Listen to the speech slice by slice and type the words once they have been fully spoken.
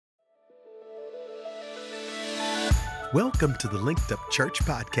Welcome to the Linked Up Church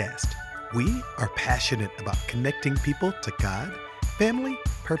podcast. We are passionate about connecting people to God, family,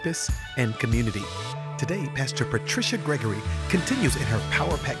 purpose, and community. Today, Pastor Patricia Gregory continues in her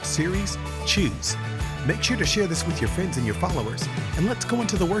power-packed series, Choose. Make sure to share this with your friends and your followers, and let's go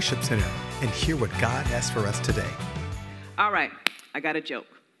into the worship center and hear what God has for us today. All right, I got a joke.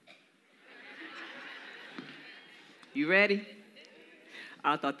 You ready?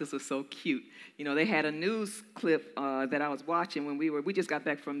 I thought this was so cute. You know, they had a news clip that I was watching when we just got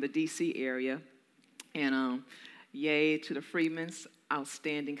back from the D.C. area. And yay to the Freedmen's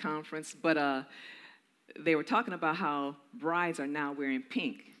outstanding conference. But they were talking about how brides are now wearing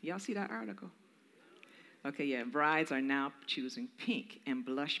pink. Y'all see that article? Okay, yeah, brides are now choosing pink and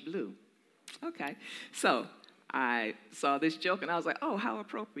blush blue. Okay, so I saw this joke and I was like, oh, how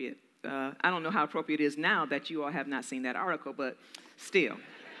appropriate. I don't know how appropriate it is now that you all have not seen that article, but still,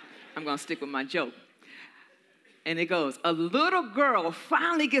 I'm going to stick with my joke. And it goes, a little girl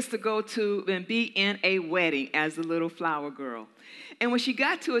finally gets to go to and be in a wedding as the little flower girl. And when she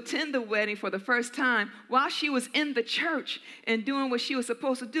got to attend the wedding for the first time, while she was in the church and doing what she was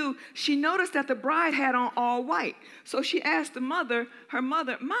supposed to do, she noticed that the bride had on all white. So she asked her mother,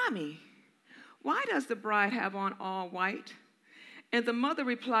 Mommy, why does the bride have on all white? And the mother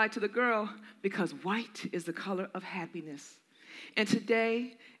replied to the girl, because white is the color of happiness. And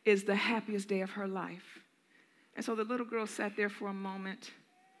today is the happiest day of her life. And so the little girl sat there for a moment,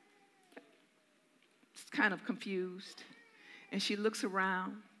 kind of confused. And she looks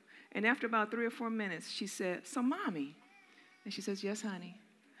around. And after about 3 or 4 minutes, she said, so, Mommy. And she says, yes, honey.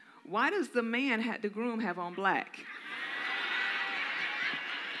 Why does the groom have on black?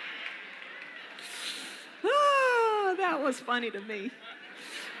 Oh, that was funny to me.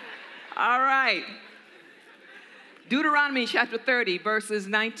 All right. Deuteronomy chapter 30, verses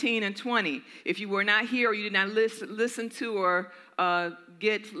 19 and 20. If you were not here or you did not listen to or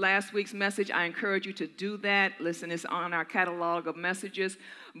get last week's message, I encourage you to do that. Listen, it's on our catalog of messages.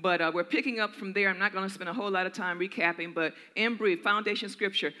 But we're picking up from there. I'm not going to spend a whole lot of time recapping, but in brief, foundation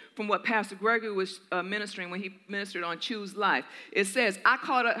scripture from what Pastor Gregory was ministering when he ministered on Choose Life. It says, I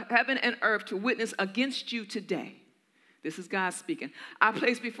called heaven and earth to witness against you today. This is God speaking. I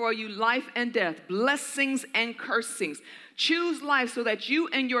place before you life and death, blessings and cursings. Choose life so that you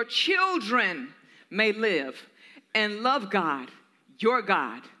and your children may live and love God, your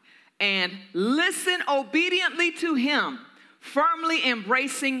God, and listen obediently to him, firmly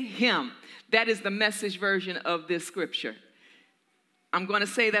embracing him. That is the Message version of this scripture. I'm going to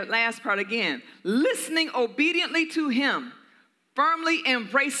say that last part again. Listening obediently to him, firmly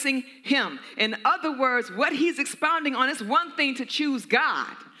embracing him. In other words, what he's expounding on is one thing to choose God.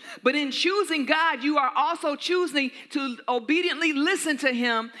 But in choosing God, you are also choosing to obediently listen to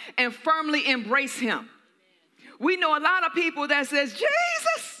him and firmly embrace him. We know a lot of people that says,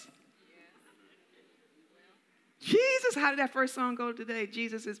 Jesus. Jesus, how did that first song go today?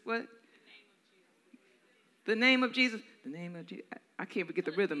 Jesus is what? The name of Jesus. The name of Jesus. I can't forget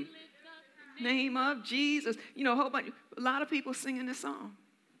the rhythm. Name of Jesus. You know, a lot of people singing this song.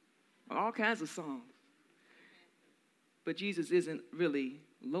 All kinds of songs. But Jesus isn't really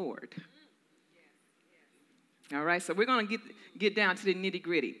Lord. All right, so we're going to get down to the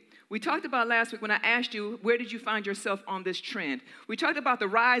nitty-gritty. We talked about last week when I asked you, where did you find yourself on this trend? We talked about the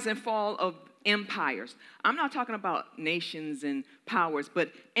rise and fall of empires. I'm not talking about nations and powers,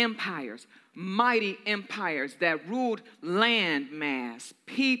 but empires, mighty empires that ruled land mass,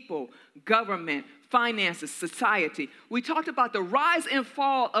 people, government, finances, society. We talked about the rise and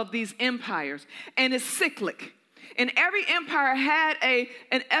fall of these empires, and it's cyclic. And every empire had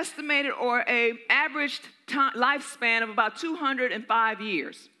an estimated or an average lifespan of about 205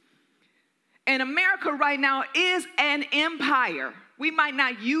 years. And America right now is an empire. We might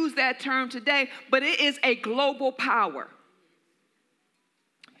not use that term today, but it is a global power.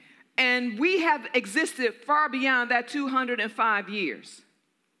 And we have existed far beyond that 205 years.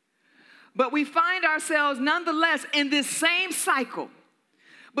 But we find ourselves nonetheless in this same cycle.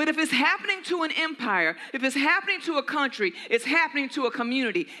 But if it's happening to an empire, if it's happening to a country, it's happening to a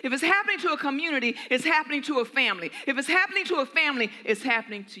community. If it's happening to a community, it's happening to a family. If it's happening to a family, it's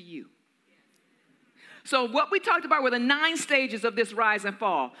happening to you. So what we talked about were the 9 stages of this rise and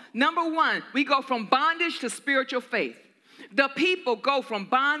fall. Number 1, we go from bondage to spiritual faith. The people go from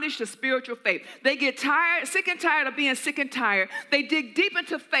bondage to spiritual faith. They get tired, sick and tired of being sick and tired. They dig deep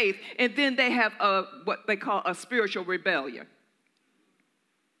into faith, and then they have what they call a spiritual rebellion.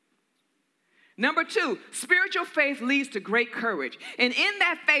 Number 2, spiritual faith leads to great courage. And in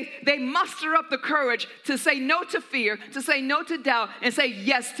that faith, they muster up the courage to say no to fear, to say no to doubt, and say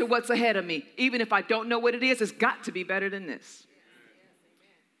yes to what's ahead of me. Even if I don't know what it is, it's got to be better than this.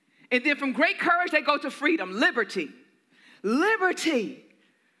 And then from great courage, they go to freedom, liberty. Liberty.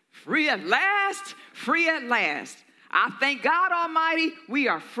 Free at last, free at last. I thank God Almighty, we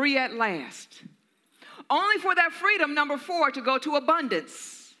are free at last. Only for that freedom, number 4, to go to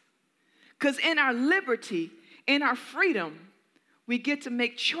abundance. Because in our liberty, in our freedom, we get to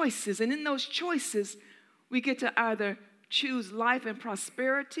make choices. And in those choices, we get to either choose life and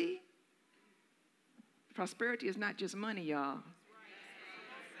prosperity. Prosperity is not just money, y'all.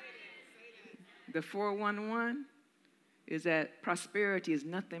 The 411 is that prosperity is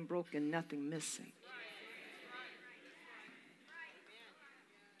nothing broken, nothing missing.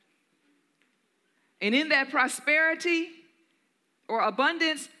 And in that prosperity or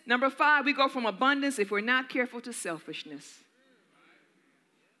abundance, number 5, we go from abundance, if we're not careful, to selfishness.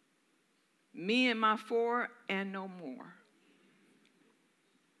 Me and my 4 and no more.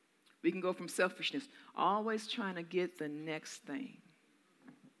 We can go from selfishness, always trying to get the next thing.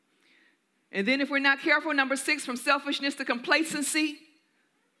 And then if we're not careful, number 6, from selfishness to complacency.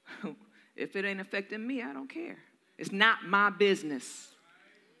 If it ain't affecting me, I don't care. It's not my business.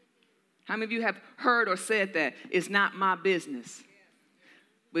 How many of you have heard or said that? It's not my business.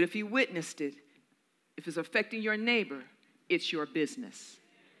 But if you witnessed it, if it's affecting your neighbor, it's your business.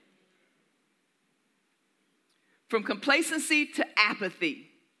 From complacency to apathy.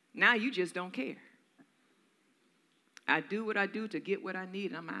 Now you just don't care. I do what I do to get what I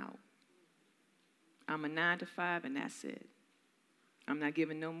need, and I'm out. I'm a 9 to 5, and that's it. I'm not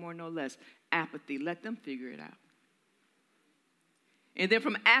giving no more, no less. Apathy, let them figure it out. And then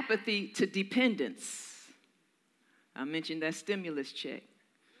from apathy to dependence. I mentioned that stimulus check.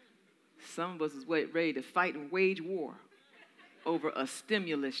 Some of us is ready to fight and wage war over a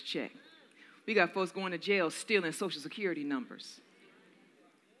stimulus check. We got folks going to jail stealing Social Security numbers.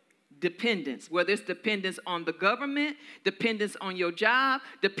 Dependence, whether it's dependence on the government, dependence on your job,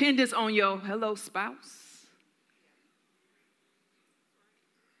 dependence on your spouse.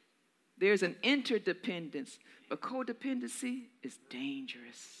 There's an interdependence, but codependency is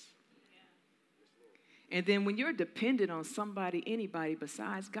dangerous. And then when you're dependent on somebody, anybody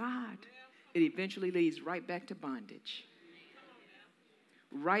besides God, it eventually leads right back to bondage.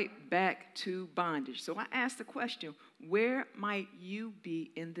 Right back to bondage. So I asked the question, where might you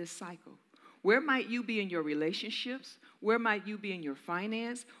be in this cycle? Where might you be in your relationships? Where might you be in your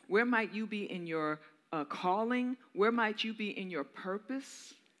finance? Where might you be in your calling? Where might you be in your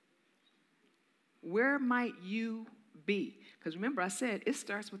purpose? Where might you be? Because remember I said it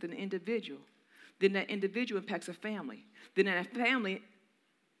starts with an individual. Then that individual impacts a family. Then that family,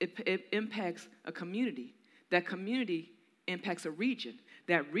 it impacts a community. That community impacts a region.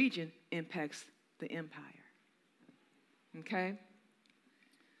 That region impacts the empire. Okay?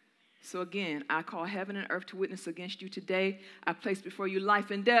 So again, I call heaven and earth to witness against you today. I place before you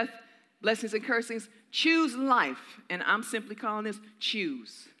life and death, blessings and cursings. Choose life. And I'm simply calling this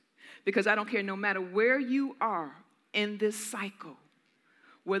choose. Because I don't care, no matter where you are in this cycle,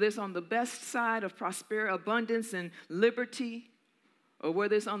 whether it's on the best side of prosperity, abundance, and liberty, or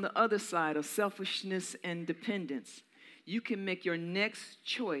whether it's on the other side of selfishness and dependence, you can make your next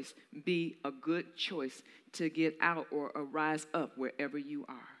choice be a good choice to get out or rise up wherever you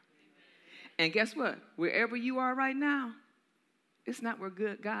are. And guess what? Wherever you are right now, it's not where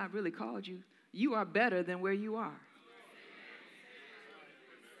God really called you. You are better than where you are.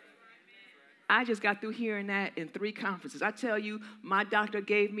 I just got through hearing that in 3 conferences. I tell you, my doctor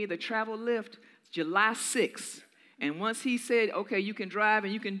gave me the travel lift July 6th. And once he said, okay, you can drive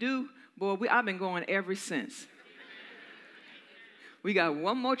and you can do, boy, I've been going ever since. We got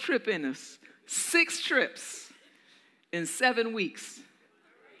one more trip in us. 6 trips in 7 weeks.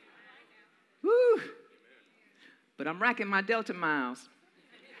 Woo! But I'm racking my Delta miles.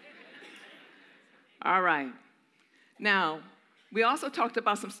 All right. Now, we also talked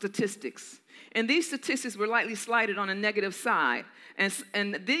about some statistics. And these statistics were lightly slighted on a negative side.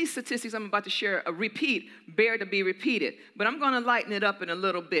 And these statistics I'm about to share bear to be repeated. But I'm going to lighten it up in a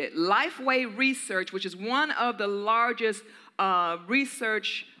little bit. Lifeway Research, which is one of the largest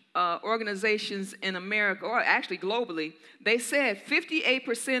research organizations in America, or actually globally, they said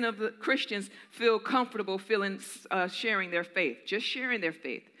 58% of the Christians feel comfortable sharing their faith, just sharing their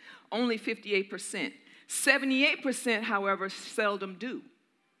faith. Only 58%. 78%, however, seldom do.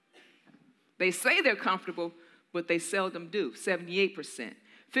 They say they're comfortable, but they seldom do, 78%.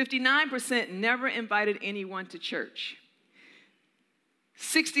 59% never invited anyone to church.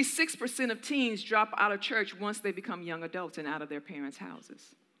 66% of teens drop out of church once they become young adults and out of their parents'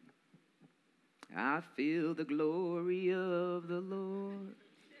 houses. I feel the glory of the Lord.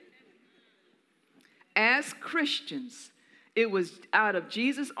 As Christians, it was out of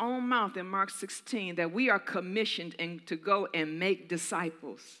Jesus' own mouth in Mark 16 that we are commissioned to go and make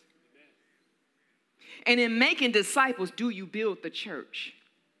disciples. And in making disciples, do you build the church?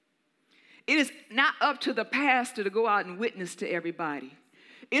 It is not up to the pastor to go out and witness to everybody.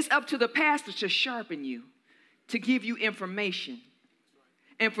 It's up to the pastor to sharpen you, to give you information,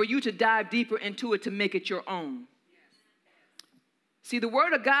 and for you to dive deeper into it to make it your own. See, the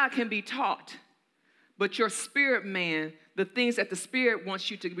word of God can be taught, but your spirit man, the things that the Spirit wants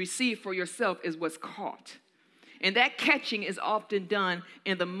you to receive for yourself is what's caught. And that catching is often done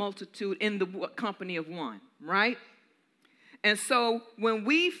in the multitude, in the company of one, right? And so when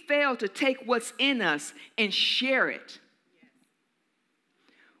we fail to take what's in us and share it,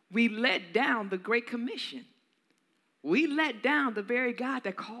 we let down the Great Commission. We let down the very God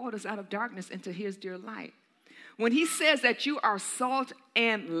that called us out of darkness into his dear light. When he says that you are salt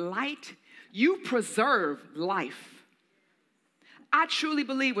and light, you preserve life. I truly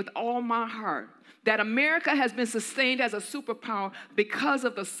believe with all my heart that America has been sustained as a superpower because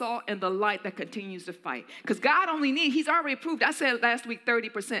of the salt and the light that continues to fight. Because God only needs, he's already proved. I said last week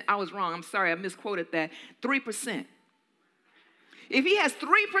 30%. I was wrong. I'm sorry. I misquoted that. 3%. If he has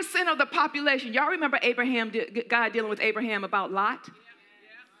 3% of the population, y'all remember Abraham, God dealing with Abraham about Lot?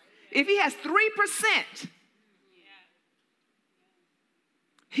 If he has 3%,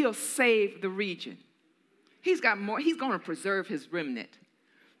 he'll save the region. He's got more. He's going to preserve his remnant.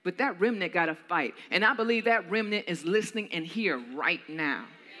 But that remnant got to fight. And I believe that remnant is listening and here right now.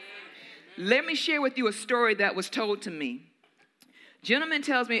 Let me share with you a story that was told to me. Gentleman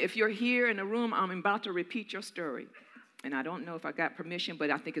tells me, if you're here in the room, I'm about to repeat your story. And I don't know if I got permission,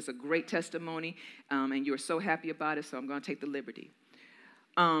 but I think it's a great testimony. And you're so happy about it, so I'm going to take the liberty.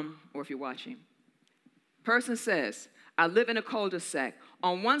 Or if you're watching. Person says, I live in a cul-de-sac.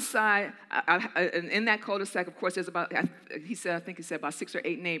 On one side, in that cul-de-sac, of course, there's about, I think he said about 6 or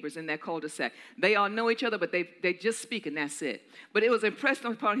 8 neighbors in that cul-de-sac. They all know each other, but they just speak, and that's it. But it was impressed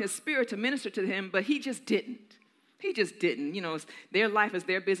upon his spirit to minister to him, but he just didn't. He just didn't. You know, their life is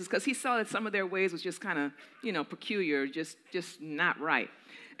their business, because he saw that some of their ways was just kind of, peculiar, just not right.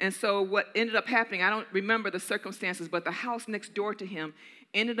 And so what ended up happening, I don't remember the circumstances, but the house next door to him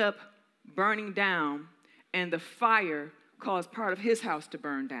ended up burning down, and the fire caused part of his house to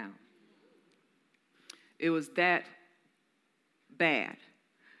burn down. It was that bad.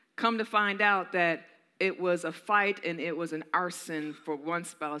 Come to find out that it was a fight and it was an arson for one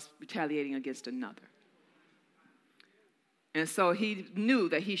spouse retaliating against another. And so he knew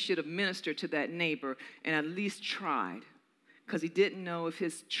that he should have ministered to that neighbor and at least tried, because he didn't know if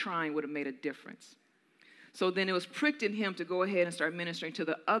his trying would have made a difference. So then it was pricked in him to go ahead and start ministering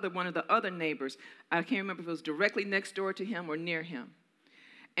to one of the other neighbors. I can't remember if it was directly next door to him or near him.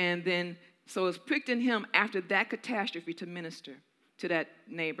 And then, so it was pricked in him after that catastrophe to minister to that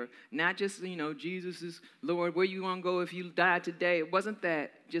neighbor. Not just, Jesus is Lord, where you want to go if you died today? It wasn't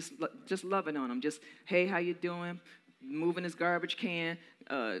that. Just loving on him. Just, hey, how you doing? Moving his garbage can,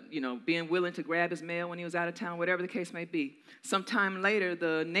 being willing to grab his mail when he was out of town, whatever the case may be. Sometime later,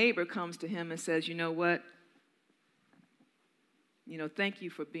 the neighbor comes to him and says, you know what? Thank you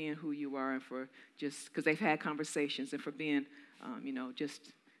for being who you are, and for just, because they've had conversations, and for being,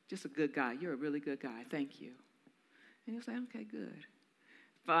 just a good guy. You're a really good guy. Thank you. And he was like, okay, good.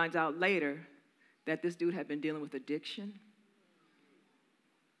 Finds out later that this dude had been dealing with addiction,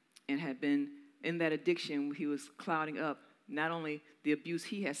 and had been in that addiction. He was clouding up not only the abuse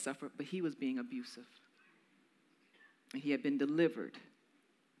he had suffered, but he was being abusive. And he had been delivered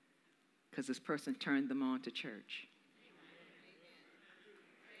because this person turned them on to church.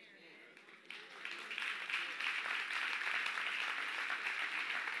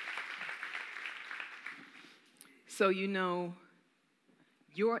 So, your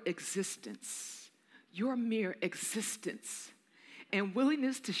existence, your mere existence, and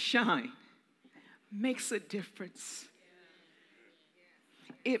willingness to shine makes a difference.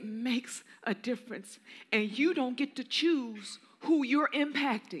 It makes a difference. And you don't get to choose who you're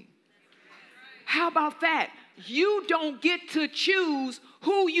impacting. How about that? You don't get to choose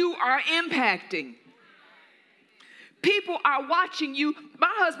who you are impacting. People are watching you.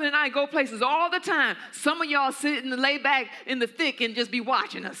 My husband and I go places all the time. Some of y'all sit and lay back in the thick and just be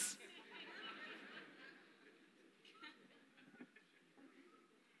watching us.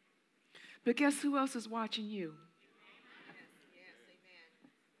 But guess who else is watching you?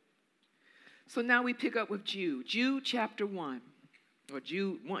 So now we pick up with Jude. Jude chapter 1. or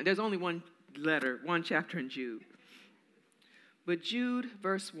Jude. There's only one letter, one chapter in Jude. But Jude,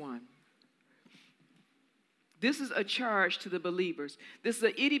 verse 1. This is a charge to the believers. This is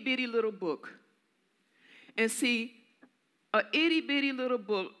an itty-bitty little book. And see, an itty-bitty little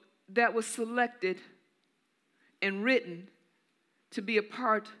book that was selected and written to be a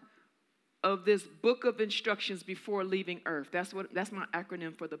part of this book of instructions before leaving earth. That's my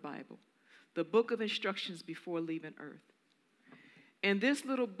acronym for the Bible. The book of instructions before leaving earth. And this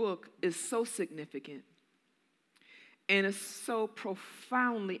little book is so significant and it's so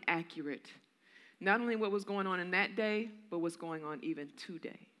profoundly accurate. Not only what was going on in that day, but what's going on even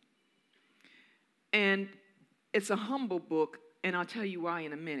today. And it's a humble book, and I'll tell you why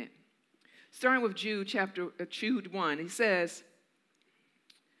in a minute. Starting with Jude 1, he says,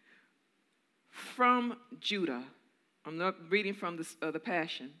 from Judah, I'm not reading from the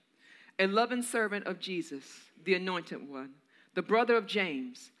Passion, a loving servant of Jesus, the anointed one, the brother of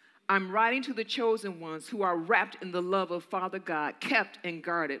James, I'm writing to the chosen ones who are wrapped in the love of Father God, kept and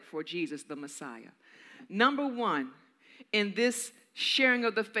guarded for Jesus the Messiah. Number one, in this sharing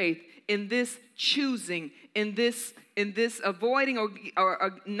of the faith, in this choosing, in this avoiding or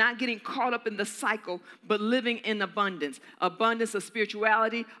not getting caught up in the cycle, but living in abundance. Abundance of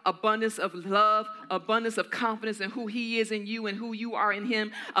spirituality, abundance of love, abundance of confidence in who he is in you and who you are in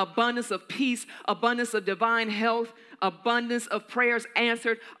him, abundance of peace, abundance of divine health, abundance of prayers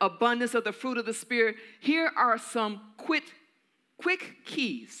answered, abundance of the fruit of the Spirit. Here are some quick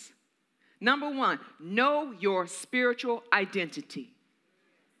keys. Number one, know your spiritual identity.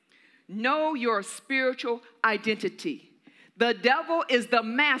 Know your spiritual identity. The devil is the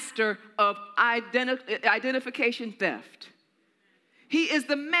master of identification theft. He is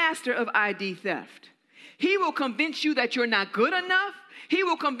the master of ID theft. He will convince you that you're not good enough. He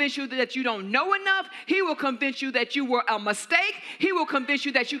will convince you that you don't know enough. He will convince you that you were a mistake. He will convince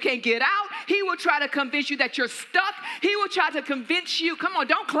you that you can't get out. He will try to convince you that you're stuck. He will try to convince you, come on,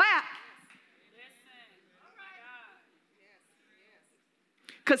 don't clap.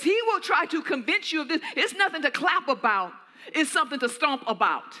 Because he will try to convince you of this. It's nothing to clap about. It's something to stomp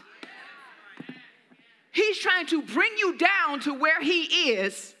about. He's trying to bring you down to where he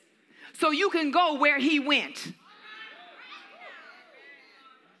is so you can go where he went.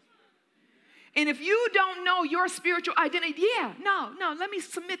 And if you don't know your spiritual identity, let me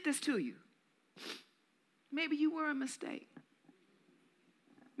submit this to you. Maybe you were a mistake.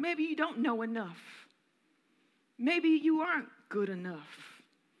 Maybe you don't know enough. Maybe you aren't good enough.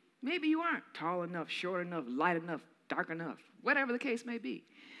 Maybe you aren't tall enough, short enough, light enough, dark enough, whatever the case may be.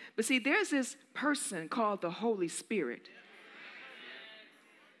 But see, there's this person called the Holy Spirit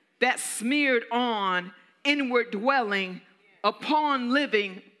that's smeared on, inward dwelling, upon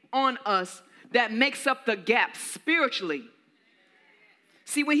living on us, that makes up the gap spiritually.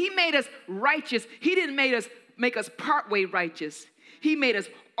 See, when he made us righteous, he didn't make us partway righteous. He made us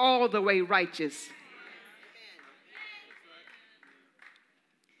all the way righteous.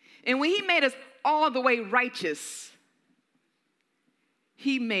 And when he made us all the way righteous,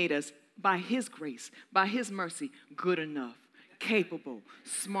 he made us, by his grace, by his mercy, good enough, capable,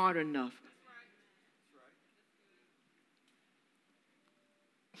 smart enough.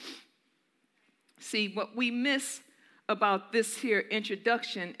 See, what we miss about this here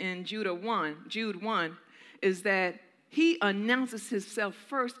introduction in Jude 1, is that he announces himself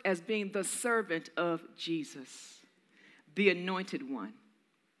first as being the servant of Jesus, the anointed one.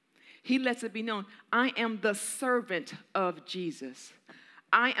 He lets it be known, I am the servant of Jesus.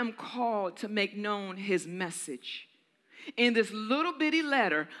 I am called to make known his message. In this little bitty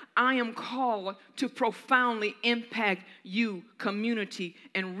letter, I am called to profoundly impact you, community,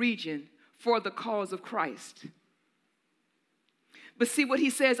 and region for the cause of Christ. But see, what he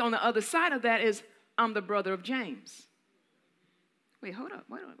says on the other side of that is, I'm the brother of James. Wait, hold up.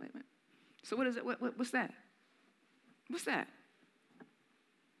 Wait a minute. So what is it? What's that? What's that?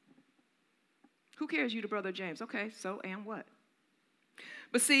 Who cares you the brother of James? Okay, so and what?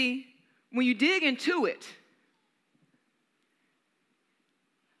 But see, when you dig into it,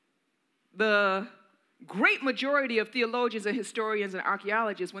 the great majority of theologians and historians and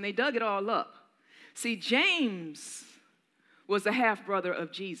archaeologists, when they dug it all up, see, James was the half-brother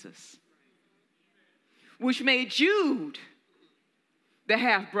of Jesus, which made Jude the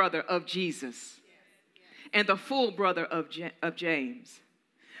half-brother of Jesus and the full brother of James.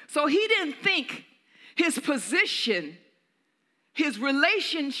 So he didn't think his position, his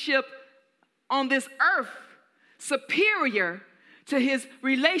relationship on this earth superior to his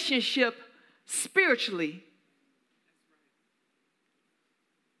relationship spiritually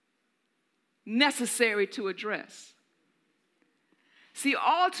necessary to address. See,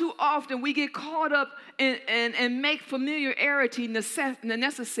 all too often we get caught up and make familiarity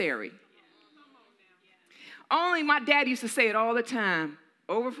necessary. Only my dad used to say it all the time.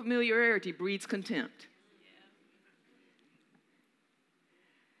 Over familiarity breeds contempt.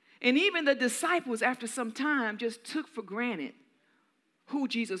 And even the disciples, after some time, just took for granted who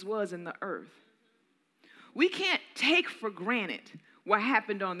Jesus was in the earth. We can't take for granted what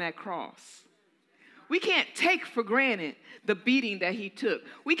happened on that cross. We can't take for granted the beating that he took.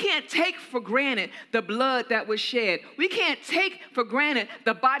 We can't take for granted the blood that was shed. We can't take for granted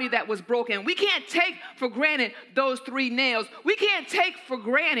the body that was broken. We can't take for granted those 3 nails. We can't take for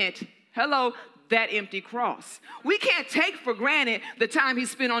granted, that empty cross. We can't take for granted the time he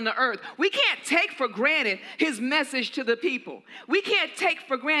spent on the earth. We can't take for granted his message to the people. We can't take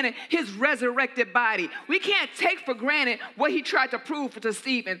for granted his resurrected body. We can't take for granted what he tried to prove to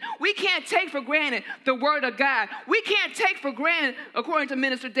Stephen. We can't take for granted the word of God. We can't take for granted, according to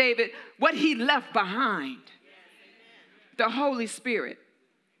Minister David, what he left behind. The Holy Spirit.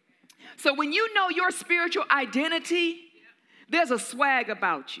 So when you know your spiritual identity, there's a swag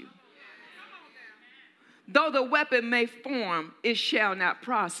about you. Though the weapon may form, it shall not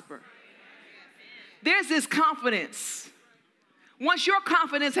prosper. There's this confidence. Once your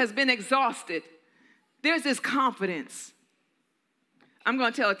confidence has been exhausted, there's this confidence. I'm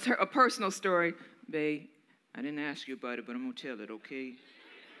going to tell a personal story. Babe, I didn't ask you about it, but I'm going to tell it, okay?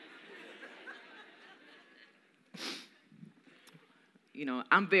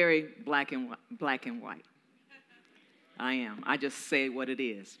 I'm very black and white. I am. I just say what it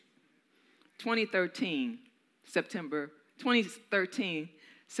is. 2013, September 16th.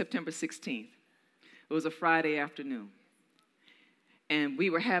 It was a Friday afternoon. And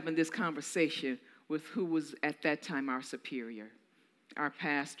we were having this conversation with who was at that time our superior, our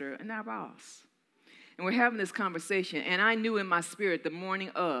pastor, and our boss. And we're having this conversation, and I knew in my spirit the morning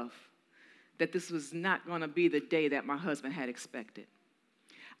of that this was not going to be the day that my husband had expected.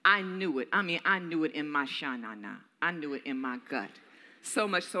 I knew it. I knew it in my shanana. I knew it in my gut. So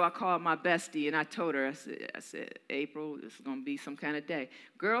much so I called my bestie and I told her, I said, April, this is going to be some kind of day.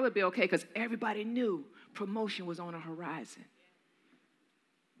 Girl, it'll be okay, because everybody knew promotion was on the horizon.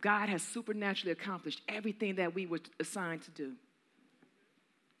 God has supernaturally accomplished everything that we were assigned to do.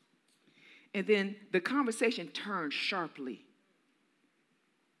 And then the conversation turned sharply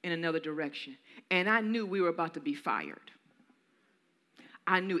in another direction. And I knew we were about to be fired.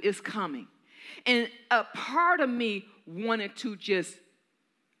 I knew it's coming. And a part of me wanted to just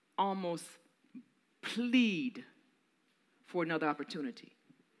almost plead for another opportunity.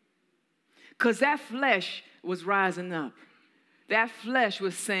 Because that flesh was rising up. That flesh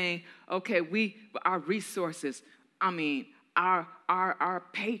was saying, okay, our resources, our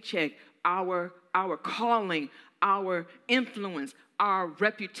paycheck, our calling, our influence, our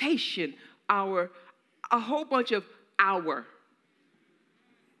reputation, a whole bunch of our.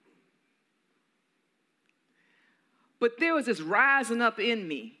 But there was this rising up in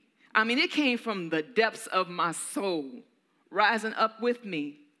me. It came from the depths of my soul, rising up with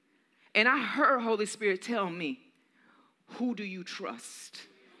me. And I heard Holy Spirit tell me, who do you trust?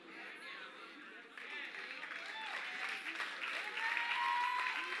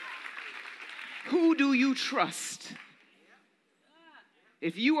 Who do you trust?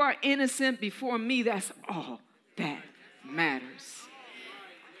 If you are innocent before me, that's all that matters.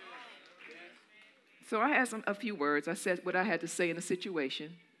 So I had a few words. I said what I had to say in the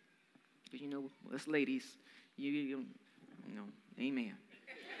situation. Because, us ladies, you know, amen.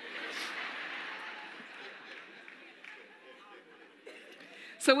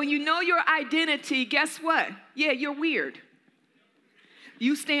 So when you know your identity, guess what? Yeah, you're weird.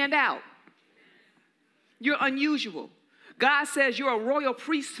 You stand out. You're unusual. God says you're a royal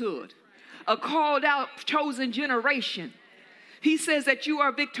priesthood, a called out, chosen generation. He says that you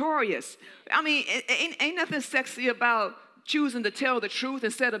are victorious. Ain't nothing sexy about choosing to tell the truth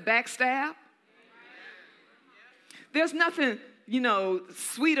instead of backstab. There's nothing,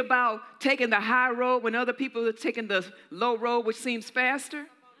 sweet about taking the high road when other people are taking the low road, which seems faster.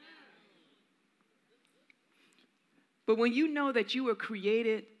 But when you know that you were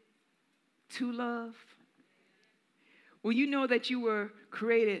created to love, when you know that you were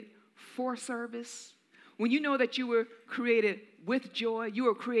created for service, when you know that you were created with joy, you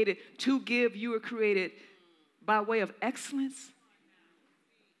were created to give, you were created by way of excellence,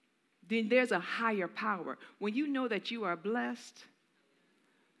 then there's a higher power. When you know that you are blessed,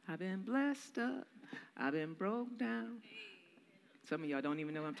 I've been blessed up, I've been broke down. Some of y'all don't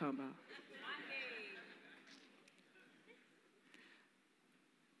even know what I'm talking about.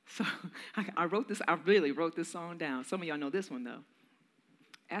 So I really wrote this song down. Some of y'all know this one, though.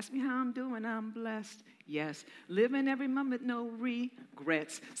 Ask me how I'm doing, I'm blessed. Yes. Living every moment, no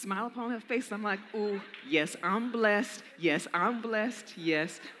regrets. Smile upon her face, I'm like, ooh, yes, I'm blessed. Yes, I'm blessed.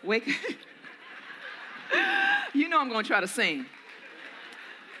 Yes. Wake. You know I'm going to try to sing.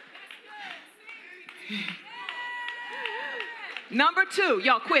 Number 2,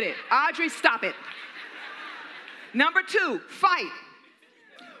 y'all quit it. Audrey, stop it. Number 2, fight.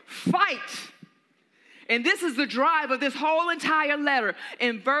 Fight. And this is the drive of this whole entire letter.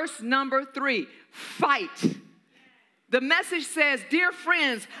 In verse number 3, fight. The message says, dear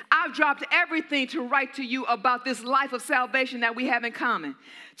friends, I've dropped everything to write to you about this life of salvation that we have in common.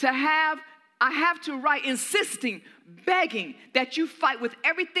 I have to write insisting, begging that you fight with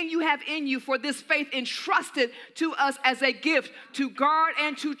everything you have in you for this faith entrusted to us as a gift to guard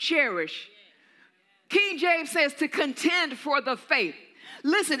and to cherish. King James says to contend for the faith.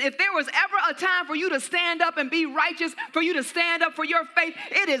 Listen, if there was ever a time for you to stand up and be righteous, for you to stand up for your faith,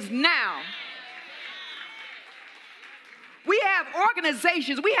 it is now. We have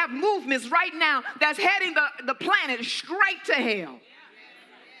organizations, we have movements right now that's heading the planet straight to hell.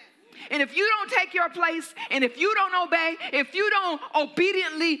 And if you don't take your place, and if you don't obey, if you don't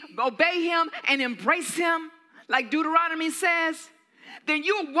obediently obey him and embrace him, like Deuteronomy says, then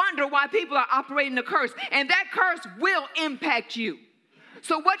you'll wonder why people are operating the curse. And that curse will impact you.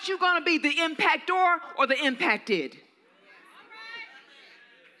 So what you going to be, the impactor or the impacted?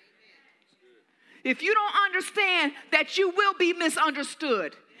 If you don't understand that you will be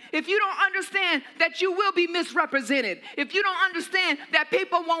misunderstood, if you don't understand that you will be misrepresented, if you don't understand that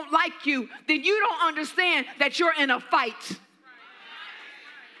people won't like you, then you don't understand that you're in a fight.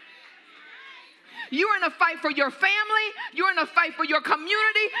 You're in a fight for your family. You're in a fight for your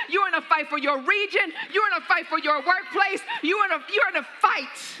community. You're in a fight for your region. You're in a fight for your workplace. You're in a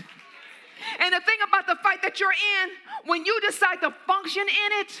fight. And the thing about the fight that you're in, when you decide to function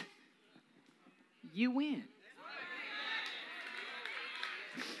in it, you win.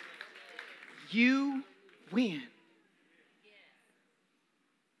 You win.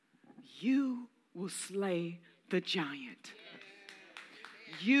 You will slay the giant.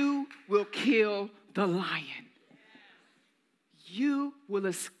 You will kill the lion. You will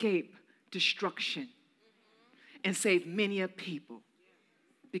escape destruction and save many a people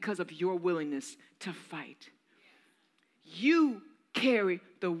because of your willingness to fight. You carry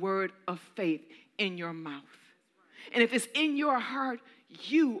the word of faith in your mouth. And if it's in your heart,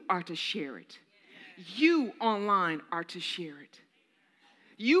 you are to share it. You online are to share it.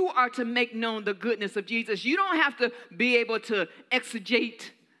 You are to make known the goodness of Jesus. You don't have to be able to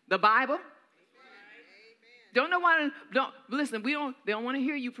exegete the Bible. Don't listen, they don't want to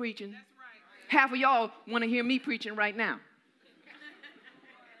hear you preaching. Half of y'all want to hear me preaching right now.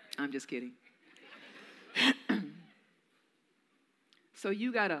 I'm just kidding. So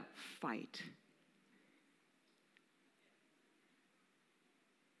you got to fight.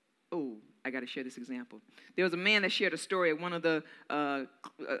 Oh, I got to share this example. There was a man that shared a story at one of the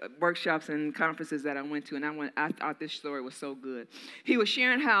workshops and conferences that I went to, and I thought this story was so good. He was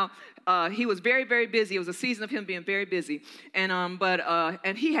sharing how he was very, very busy. It was a season of him being very busy, and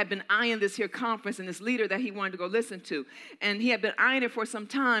he had been eyeing this here conference and this leader that he wanted to go listen to, and he had been eyeing it for some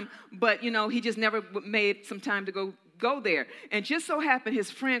time, but he just never made some time to go there. And just so happened,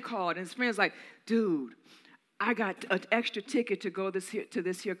 his friend called, and his friend's like, "Dude, I got an extra ticket to go to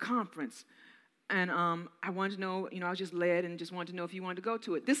this here conference. And I wanted to know, I was just led and just wanted to know if you wanted to go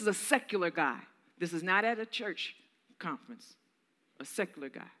to it." This is a secular guy. This is not at a church conference. A secular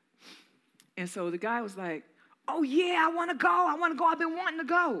guy. And so the guy was like, "Oh, yeah, I want to go. I've been wanting to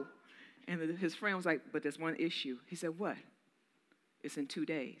go." And his friend was like, "But there's one issue." He said, "What?" "It's in 2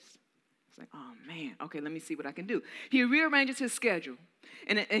 days." It's like, "Oh, man. Okay, let me see what I can do." He rearranges his schedule.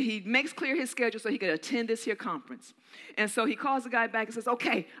 And he makes clear his schedule so he could attend this here conference. And so he calls the guy back and says,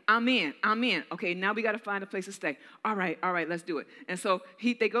 "Okay, I'm in. Okay, now we got to find a place to stay." All right, let's do it. And so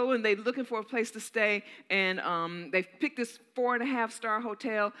they go and they're looking for a place to stay. And they pick this 4.5-star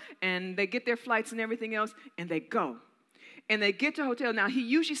hotel. And they get their flights and everything else. And they go. And they get to a hotel. Now, he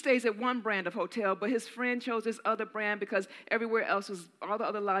usually stays at one brand of hotel. But his friend chose this other brand because everywhere else all the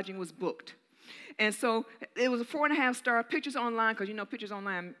other lodging was booked. And so it was a 4.5-star. Pictures online, because pictures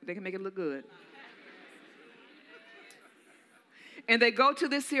online, they can make it look good. And they go to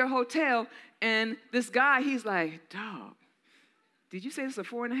this here hotel, and this guy, he's like, "Dog, did you say it's a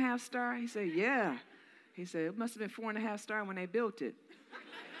 4.5-star?" He said, "Yeah." He said, "It must have been 4.5-star when they built it."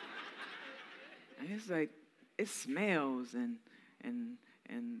 And he's like, "It smells and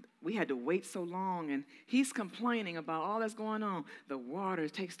And we had to wait so long, and he's complaining about all that's going on. The water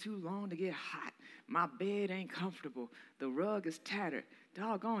takes too long to get hot. My bed ain't comfortable. The rug is tattered.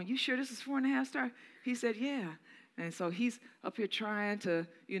 Doggone, you sure this is 4.5 stars? He said, yeah. And so he's up here trying to,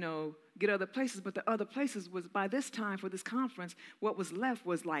 get other places, but the other places was, by this time for this conference, what was left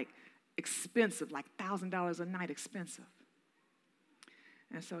was like expensive, like $1,000 a night expensive.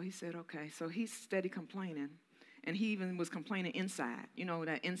 And so he said, okay. So he's steady complaining. And he even was complaining inside. You know,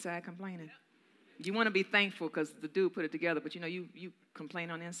 that inside complaining. You want to be thankful because the dude put it together, but you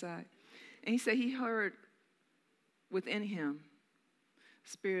complain on the inside. And he said he heard within him,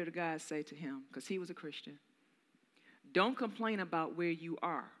 Spirit of God say to him, because he was a Christian, don't complain about where you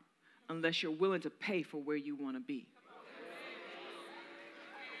are unless you're willing to pay for where you want to be.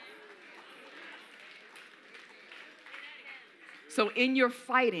 So in your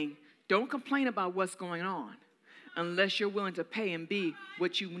fighting, don't complain about what's going on unless you're willing to pay and be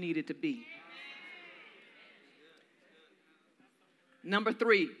what you needed to be. Number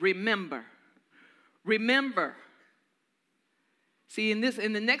 3, remember. Remember. See, in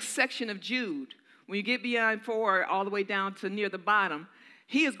the next section of Jude, when you get beyond 4 all the way down to near the bottom,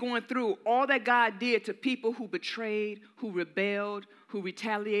 he is going through all that God did to people who betrayed, who rebelled, who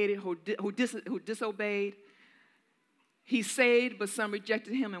retaliated, who disobeyed. He saved, but some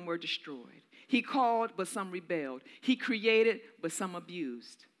rejected him and were destroyed. He called, but some rebelled. He created, but some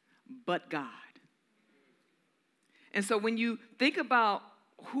abused. But God. And so when you think about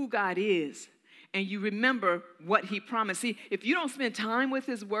who God is and you remember what he promised, see, if you don't spend time with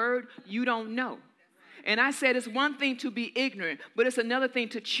his word, you don't know. And I said it's one thing to be ignorant, but it's another thing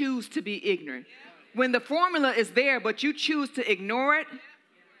to choose to be ignorant. When the formula is there, but you choose to ignore it,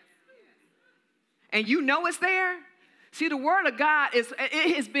 and you know it's there, see, the word of God it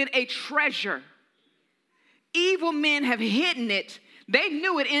has been a treasure. Evil men have hidden it. They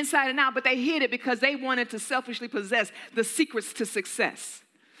knew it inside and out, but they hid it because they wanted to selfishly possess the secrets to success.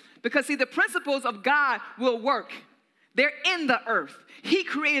 Because, see, the principles of God will work. They're in the earth. He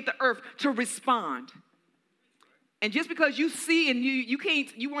created the earth to respond. And just because you see and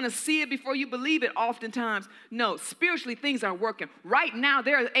you want to see it before you believe it oftentimes, no, spiritually things are working. Right now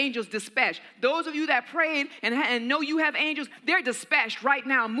there are angels dispatched. Those of you that prayed and know you have angels, they're dispatched right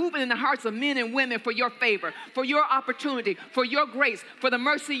now, moving in the hearts of men and women for your favor, for your opportunity, for your grace, for the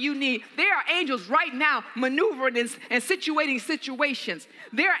mercy you need. There are angels right now maneuvering and situating situations.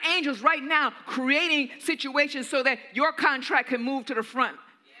 There are angels right now creating situations so that your contract can move to the front.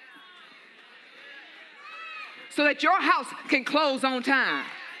 So that your house can close on time.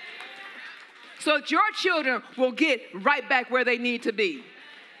 So that your children will get right back where they need to be.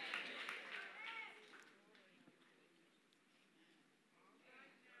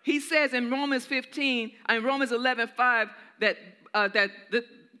 He says in Romans 11:5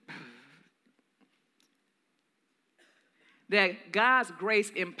 that God's grace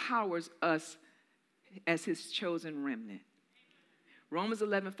empowers us as his chosen remnant. Romans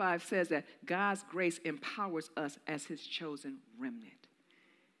 11:5 says that God's grace empowers us as his chosen remnant.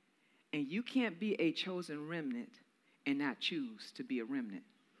 And you can't be a chosen remnant and not choose to be a remnant.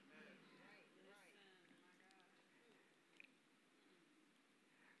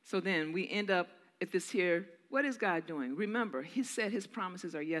 So then we end up at this here, what is God doing? Remember, he said his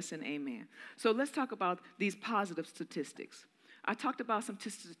promises are yes and amen. So let's talk about these positive statistics. I talked about some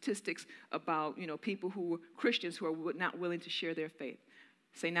statistics about, people who were Christians who are not willing to share their faith.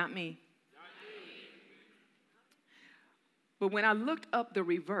 Say, not me. Not me. But when I looked up the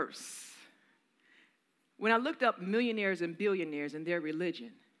reverse, when I looked up millionaires and billionaires and their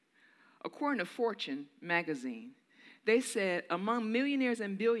religion, according to Fortune magazine, they said among millionaires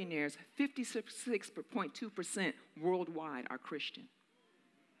and billionaires, 56.2% worldwide are Christian.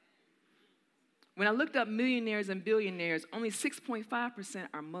 When I looked up millionaires and billionaires, only 6.5%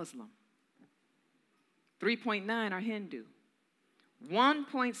 are Muslim. 3.9% are Hindu.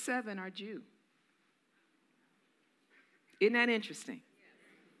 1.7% are Jew. Isn't that interesting?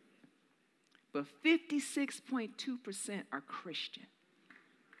 But 56.2% are Christian.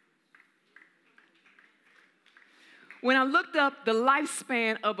 When I looked up the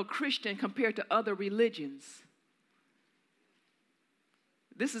lifespan of a Christian compared to other religions,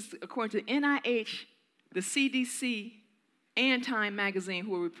 this is according to NIH, the CDC, and Time magazine,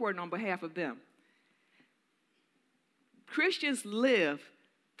 who are reporting on behalf of them. Christians live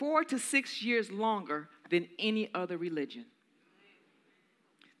 4 to 6 years longer than any other religion.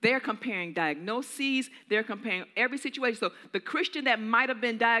 They're comparing diagnoses. They're comparing every situation. So the Christian that might have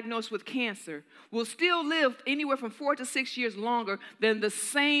been diagnosed with cancer will still live anywhere from 4 to 6 years longer than the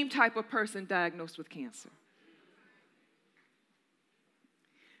same type of person diagnosed with cancer.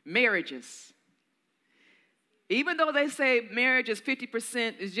 Marriages. Even though they say marriage is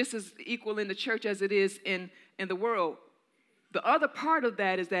 50% is just as equal in the church as it is in the world, the other part of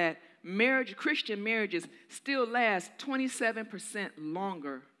that is that Christian marriages still last 27%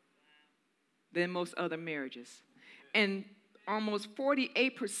 longer than most other marriages. And almost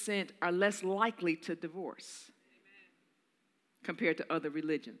 48% are less likely to divorce compared to other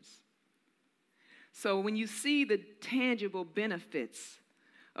religions. So when you see the tangible benefits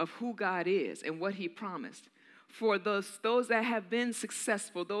of who God is and what he promised, for those that have been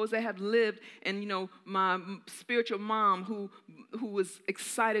successful, those that have lived, and my spiritual mom who was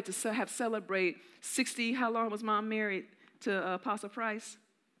excited to have celebrate 60, how long was mom married to Apostle Price?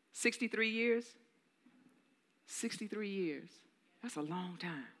 63 years? 63 years. That's a long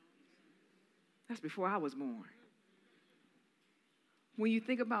time. That's before I was born. When you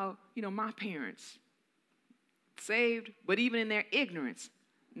think about, my parents, saved, but even in their ignorance,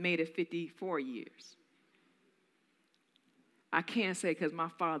 made it 54 years. I can't say because my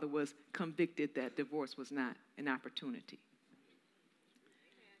father was convicted that divorce was not an opportunity.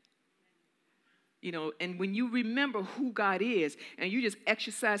 And when you remember who God is and you just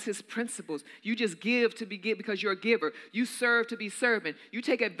exercise his principles, you just give to be give because you're a giver. You serve to be servant. You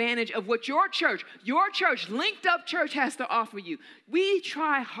take advantage of what your church, linked up church has to offer you. We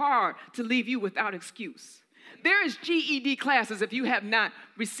try hard to leave you without excuse. There is GED classes if you have not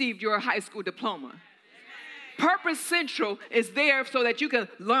received your high school diploma. Purpose Central is there so that you can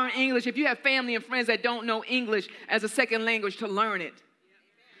learn English. If you have family and friends that don't know English as a second language, to learn it.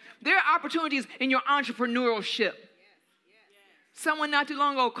 There are opportunities in your entrepreneurship. Someone not too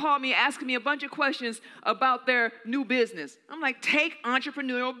long ago called me asking me a bunch of questions about their new business. I'm like, take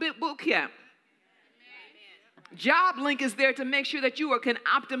entrepreneurial boot camp. Job Link is there to make sure that you can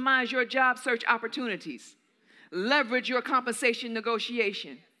optimize your job search opportunities. Leverage your compensation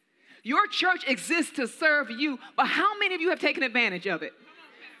negotiation. Your church exists to serve you, but how many of you have taken advantage of it?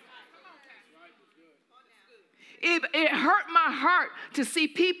 It hurt my heart to see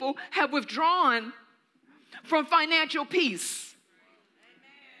people have withdrawn from financial peace.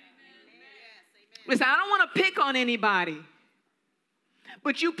 Listen, I don't want to pick on anybody,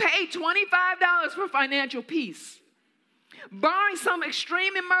 but you pay $25 for financial peace. Barring some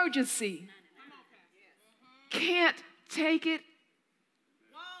extreme emergency, can't take it.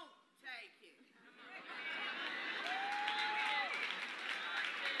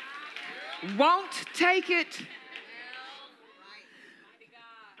 Won't take it.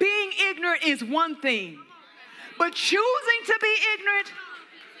 Being ignorant is one thing, but choosing to be ignorant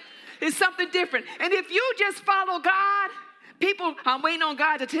is something different. And if you just follow God, I'm waiting on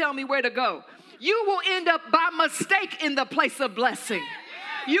God to tell me where to go. You will end up by mistake in the place of blessing.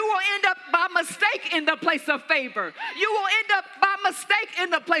 You will end up by mistake in the place of favor. You will end up by mistake in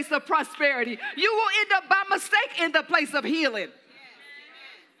the place of prosperity. You will end up by mistake in the place of healing.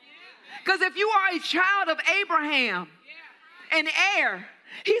 Because if you are a child of Abraham, an heir,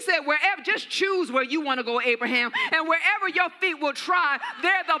 he said, just choose where you want to go, Abraham, and wherever your feet will trod,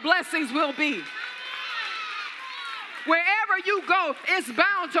 there the blessings will be. Wherever you go, it's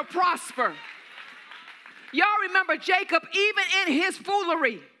bound to prosper. Y'all remember Jacob, even in his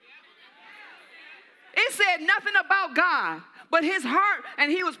foolery. It said nothing about God, but his heart,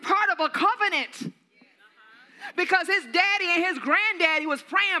 and he was part of a covenant. Because his daddy and his granddaddy was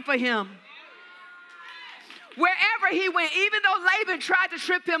praying for him. Wherever he went, even though Laban tried to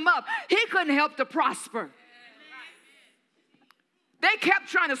trip him up, he couldn't help to prosper. They kept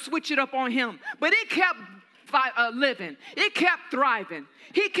trying to switch it up on him, but it kept living. It kept thriving.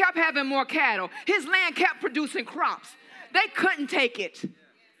 He kept having more cattle. His land kept producing crops. They couldn't take it.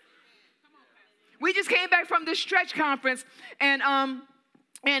 We just came back from this stretch conference, and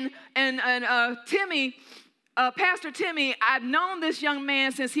Timmy, Pastor Timmy, I've known this young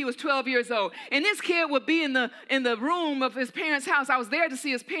man since he was 12 years old. And this kid would be in the room of his parents' house. I was there to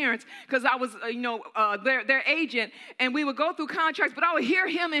see his parents because I was, their agent. And we would go through contracts, but I would hear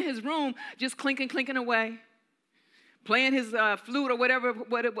him in his room just clinking away, playing his flute or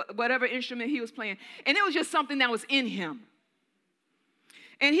whatever instrument he was playing. And it was just something that was in him.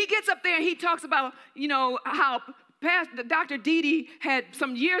 And he gets up there and he talks about, how Dr. Dee had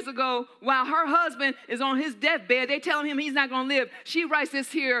some years ago, while her husband is on his deathbed, they tell him he's not going to live. She writes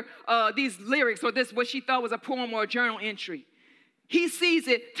these lyrics, or this, what she thought was a poem or a journal entry. He sees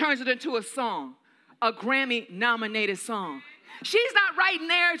it, turns it into a song, a Grammy-nominated song. She's not writing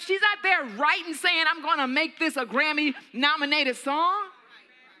there. She's not there writing, saying, I'm going to make this a Grammy-nominated song.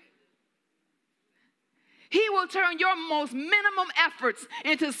 He will turn your most minimum efforts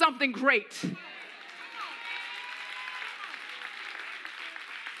into something great.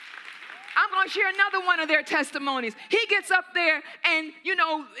 going to share another one of their testimonies. He gets up there and,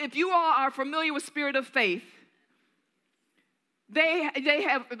 if you all are familiar with Spirit of Faith, they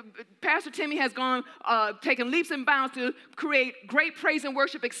have, Pastor Timmy has taken leaps and bounds to create great praise and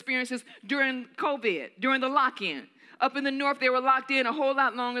worship experiences during COVID, during the lock-in. Up in the north, they were locked in a whole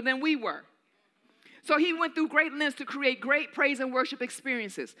lot longer than we were. So he went through great lengths to create great praise and worship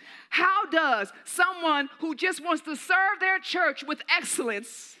experiences. How does someone who just wants to serve their church with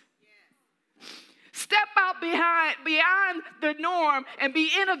excellence step out beyond the norm and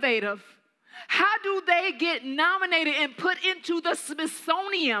be innovative? How do they get nominated and put into the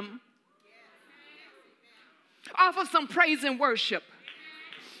Smithsonian off of some praise and worship?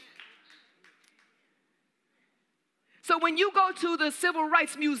 So when you go to the Civil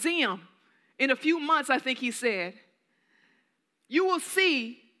Rights Museum in a few months, I think he said, you will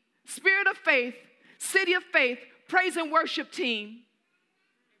see Spirit of Faith, City of Faith, praise and worship team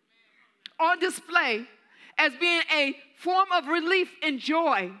on display as being a form of relief and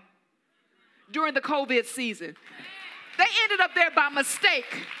joy during the COVID season. They ended up there by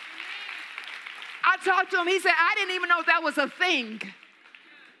mistake. I talked to him. He said, I didn't even know that was a thing.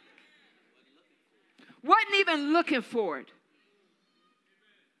 Wasn't even looking for it.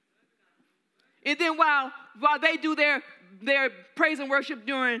 And then while they do their praise and worship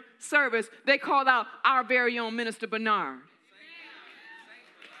during service, they call out our very own Minister Bernard.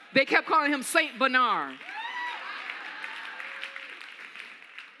 They kept calling him Saint Bernard.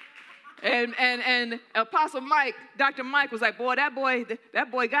 And Apostle Mike, Dr. Mike was like, boy, that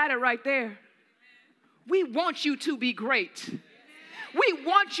boy got it right there. We want you to be great. We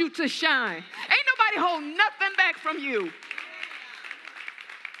want you to shine. Ain't nobody holding nothing back from you.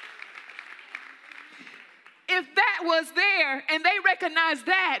 If that was there and they recognize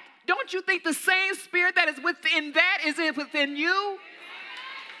that, don't you think the same spirit that is within that is within you?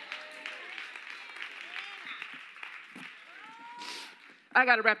 I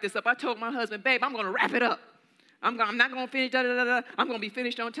got to wrap this up. I told my husband, babe, I'm going to wrap it up. I'm not going to finish, I'm going to be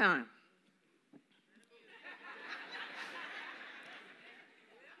finished on time.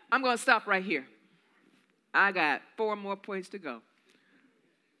 I'm going to stop right here. I got 4 more points to go.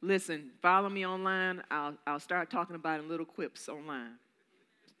 Listen, follow me online. I'll start talking about it in little quips online.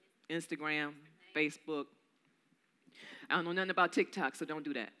 Instagram, Facebook. I don't know nothing about TikTok, so don't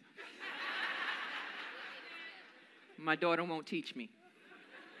do that. My daughter won't teach me.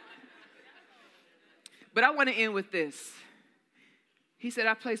 But I want to end with this. He said,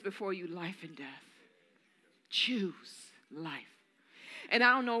 I place before you life and death. Choose life. And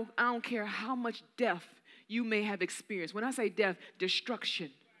I don't care how much death you may have experienced. When I say death,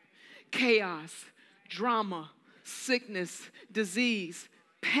 destruction, chaos, drama, sickness, disease,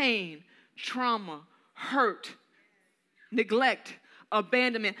 pain, trauma, hurt, neglect,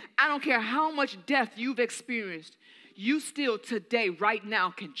 abandonment. I don't care how much death you've experienced. You still today, right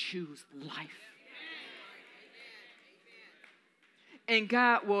now, can choose life. And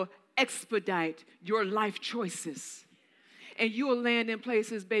God will expedite your life choices. And you will land in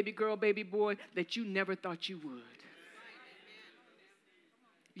places, baby girl, baby boy, that you never thought you would.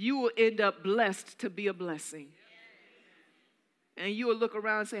 You will end up blessed to be a blessing. And you will look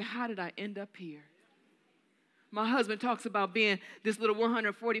around and say, how did I end up here? My husband talks about being this little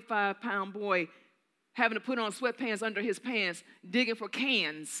 145-pound boy, having to put on sweatpants under his pants, digging for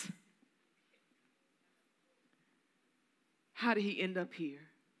cans. How did he end up here?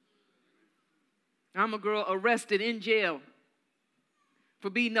 I'm a girl arrested in jail for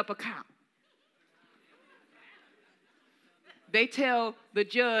beating up a cop. They tell the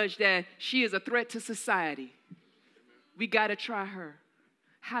judge that she is a threat to society. We got to try her.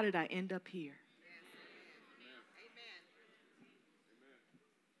 How did I end up here?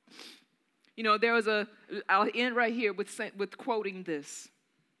 You know, I'll end right here with quoting this.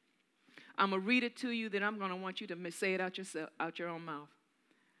 I'm going to read it to you, then I'm going to want you to say it out your own mouth.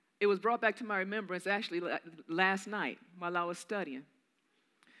 It was brought back to my remembrance actually last night while I was studying.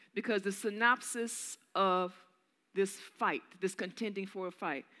 Because the synopsis of this fight, this contending for a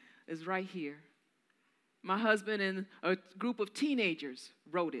fight, is right here. My husband and a group of teenagers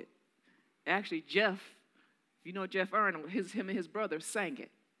wrote it. Actually, Jeff, you know Jeff Arnold, him and his brother sang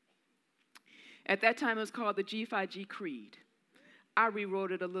it. At that time, it was called the G5G Creed. I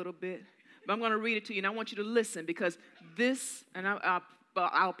rewrote it a little bit, but I'm going to read it to you, and I want you to listen because this, and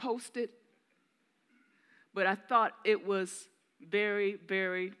I'll post it, but I thought it was very,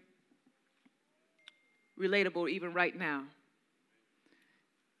 very relatable even right now.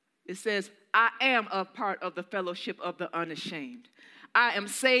 It says, I am a part of the fellowship of the unashamed. I am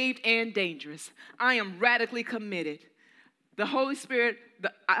saved and dangerous. I am radically committed. The Holy Spirit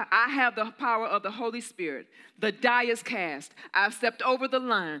I have the power of the Holy Spirit. The die is cast. I've stepped over the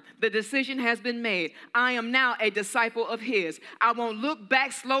line. The decision has been made. I am now a disciple of his. I won't look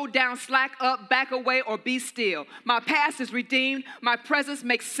back, slow down, slack up, back away, or be still. My past is redeemed. My presence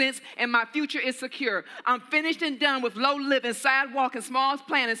makes sense, and my future is secure. I'm finished and done with low living, sidewalking, small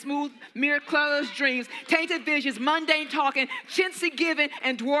planning, smooth, mirror-colors dreams, tainted visions, mundane talking, chintzy giving,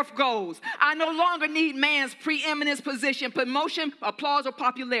 and dwarf goals. I no longer need man's preeminence, position, promotion, applause, or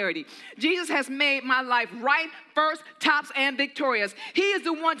popularity. Jesus has made my life right, first, tops, and victorious. He is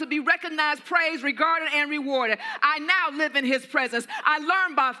the one to be recognized, praised, regarded, and rewarded. I now live in his presence. I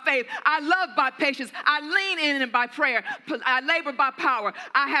learn by faith. I love by patience. I lean in by prayer. I labor by power.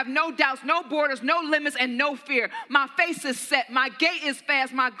 I have no doubts, no borders, no limits, and no fear. My face is set. My gate is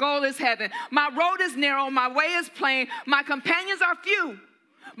fast. My goal is heaven. My road is narrow. My way is plain. My companions are few.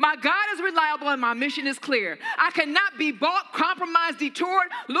 My God is reliable and my mission is clear. I cannot be bought, compromised, detoured,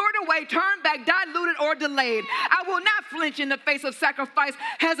 lured away, turned back, diluted, or delayed. I will not flinch in the face of sacrifice,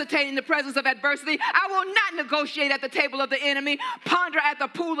 hesitate in the presence of adversity. I will not negotiate at the table of the enemy, ponder at the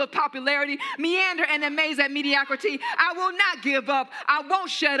pool of popularity, meander and amaze at mediocrity. I will not give up. I won't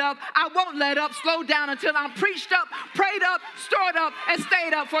shut up. I won't let up, slow down until I'm preached up, prayed up, stored up, and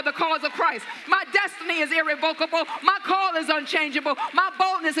stayed up for the cause of Christ. My destiny is irrevocable. My call is unchangeable. My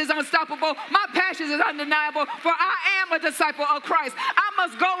boldness is unstoppable. My passion is undeniable, for I am a disciple of Christ. I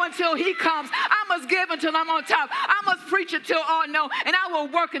must go until he comes. I must give until I'm on top. I must preach until all know, and I will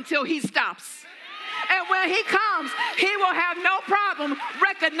work until he stops. And when he comes, he will have no problem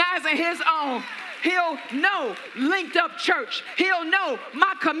recognizing his own. He'll know Linked Up Church. He'll know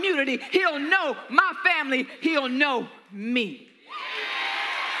my community. He'll know my family. He'll know me.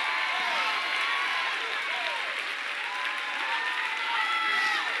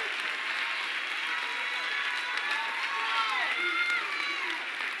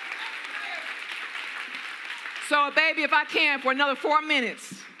 So, baby, if I can, for another 4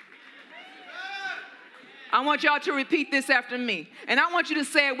 minutes, I want y'all to repeat this after me. And I want you to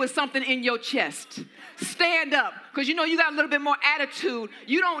say it with something in your chest. Stand up, because you know you got a little bit more attitude.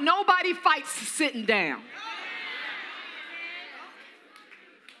 Nobody fights sitting down.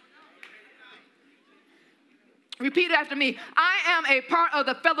 Repeat after me. I am a part of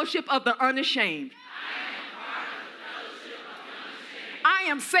the fellowship of the unashamed. I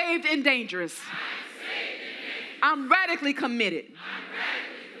am saved and dangerous. I'm radically committed.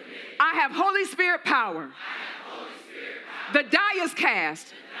 I have Holy Spirit power. The die is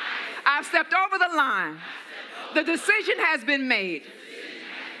cast. I've stepped over the line. The decision has been made.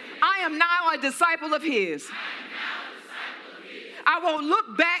 I am now a disciple of his. I won't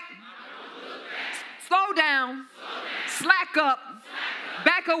look back, slow down, slack up,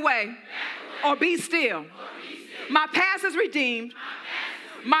 back away, or be still. My past is redeemed.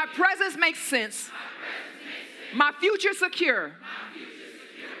 My presence makes sense. My future secure.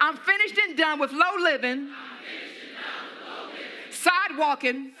 I'm finished and done with low living,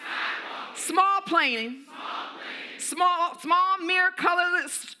 sidewalking, small planning, small mirror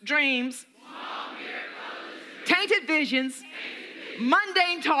colorless dreams, tainted visions,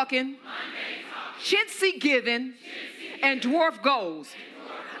 mundane talking, chintzy giving, and dwarf goals.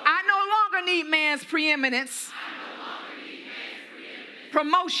 I no longer need man's preeminence,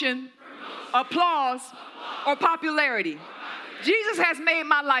 promotion, applause, or popularity. Jesus has made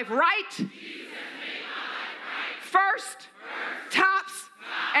my life right, first, tops,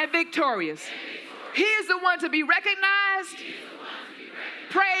 and victorious. He is the one to be recognized,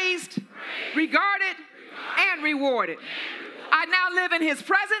 praised, regarded, and rewarded. I now live in his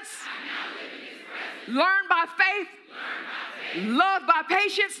presence, learn by faith, love by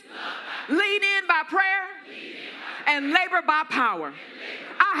patience, lean in by prayer, and labor by power.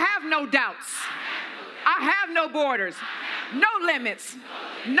 I have no doubts. I have no borders, no limits,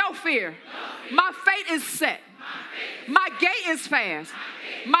 no fear. My fate is set. My gate is fast.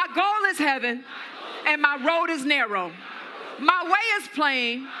 My goal is heaven, and my road is narrow. My way is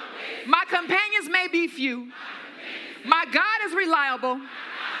plain. My companions may be few. My God is reliable,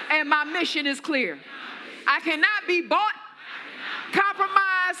 and my mission is clear. I cannot be bought,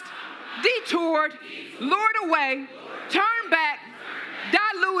 compromised, detoured, lured away, turned back,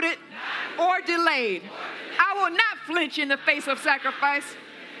 diluted, or delayed. I will not flinch in the face of sacrifice,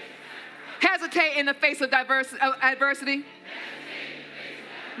 hesitate in the face of adversity,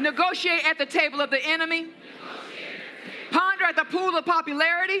 negotiate at the table of the enemy, ponder at the pool of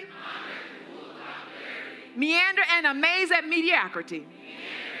popularity, meander and amaze at mediocrity.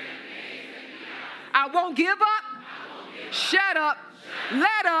 I won't give up, shut up,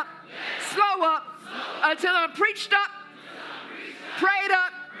 let up, slow up, until I'm preached up, prayed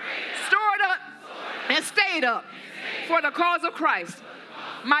up, stored up, and stayed up for the cause of Christ.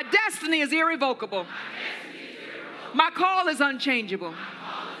 My destiny is irrevocable. My call is unchangeable.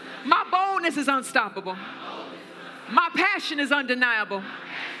 My boldness is unstoppable. My passion is undeniable.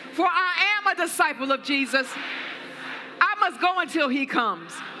 For I am a disciple of Jesus. I must go until he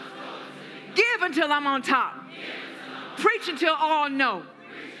comes. Give until I'm on top. Preach until all know.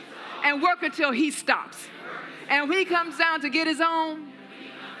 And work until he stops. And when he comes down to get his own,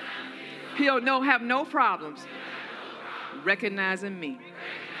 he'll have no problems recognizing me.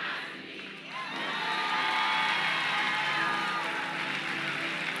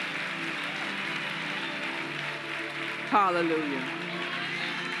 Hallelujah.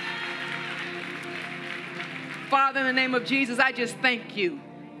 Father, in the name of Jesus, I just thank you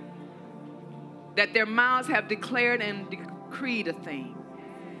that their mouths have declared and decreed a thing.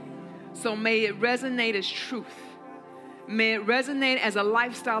 So may it resonate as truth. May it resonate as a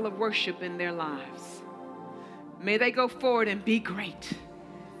lifestyle of worship in their lives. May they go forward and be great,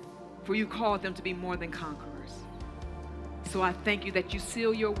 for you called them to be more than conquerors. So I thank you that you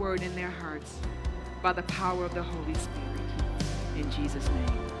seal your word in their hearts by the power of the Holy Spirit. In Jesus'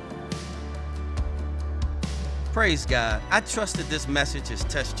 name. Praise God. I trust that this message has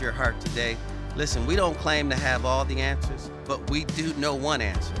touched your heart today. Listen, we don't claim to have all the answers, but we do know one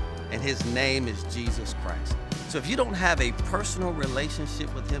answer, and his name is Jesus Christ. So if you don't have a personal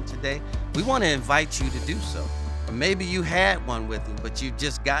relationship with him today, we want to invite you to do so. Or maybe you had one with him, but you've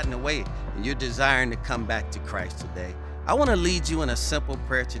just gotten away and you're desiring to come back to Christ today. I want to lead you in a simple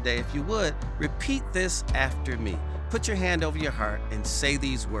prayer today. If you would, repeat this after me. Put your hand over your heart and say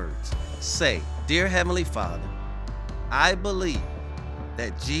these words. Say, Dear Heavenly Father, I believe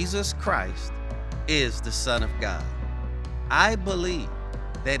that Jesus Christ is the Son of God. I believe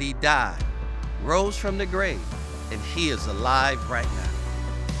that he died, rose from the grave, and he is alive right now.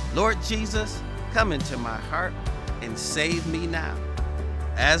 Lord Jesus, come into my heart and save me now.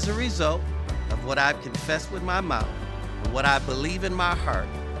 As a result of what I've confessed with my mouth and what I believe in my heart,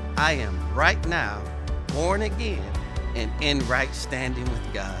 I am right now born again and in right standing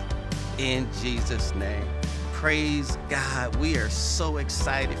with God. In Jesus' name. Praise God. We are so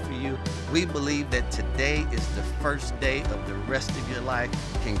excited for you. We believe that today is the first day of the rest of your life.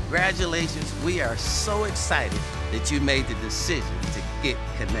 Congratulations. We are so excited that you made the decision to get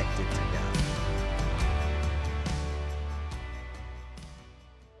connected to God.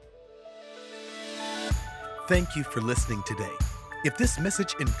 Thank you for listening today. If this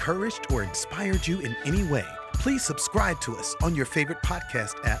message encouraged or inspired you in any way, please subscribe to us on your favorite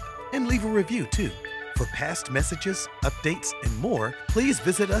podcast app and leave a review too. For past messages, updates, and more, please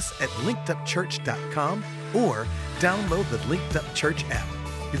visit us at linkedupchurch.com or download the Linked Up Church app.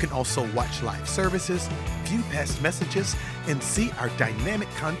 You can also watch live services, view past messages, and see our dynamic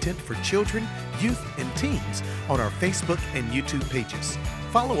content for children, youth, and teens on our Facebook and YouTube pages.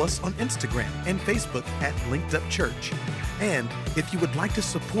 Follow us on Instagram and Facebook at Linked Up Church. And if you would like to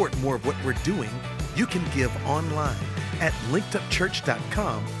support more of what we're doing, you can give online at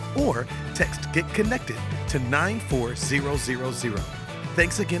linkedupchurch.com or text Get Connected to 94000.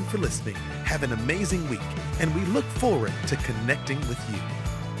 Thanks again for listening. Have an amazing week, and we look forward to connecting with you.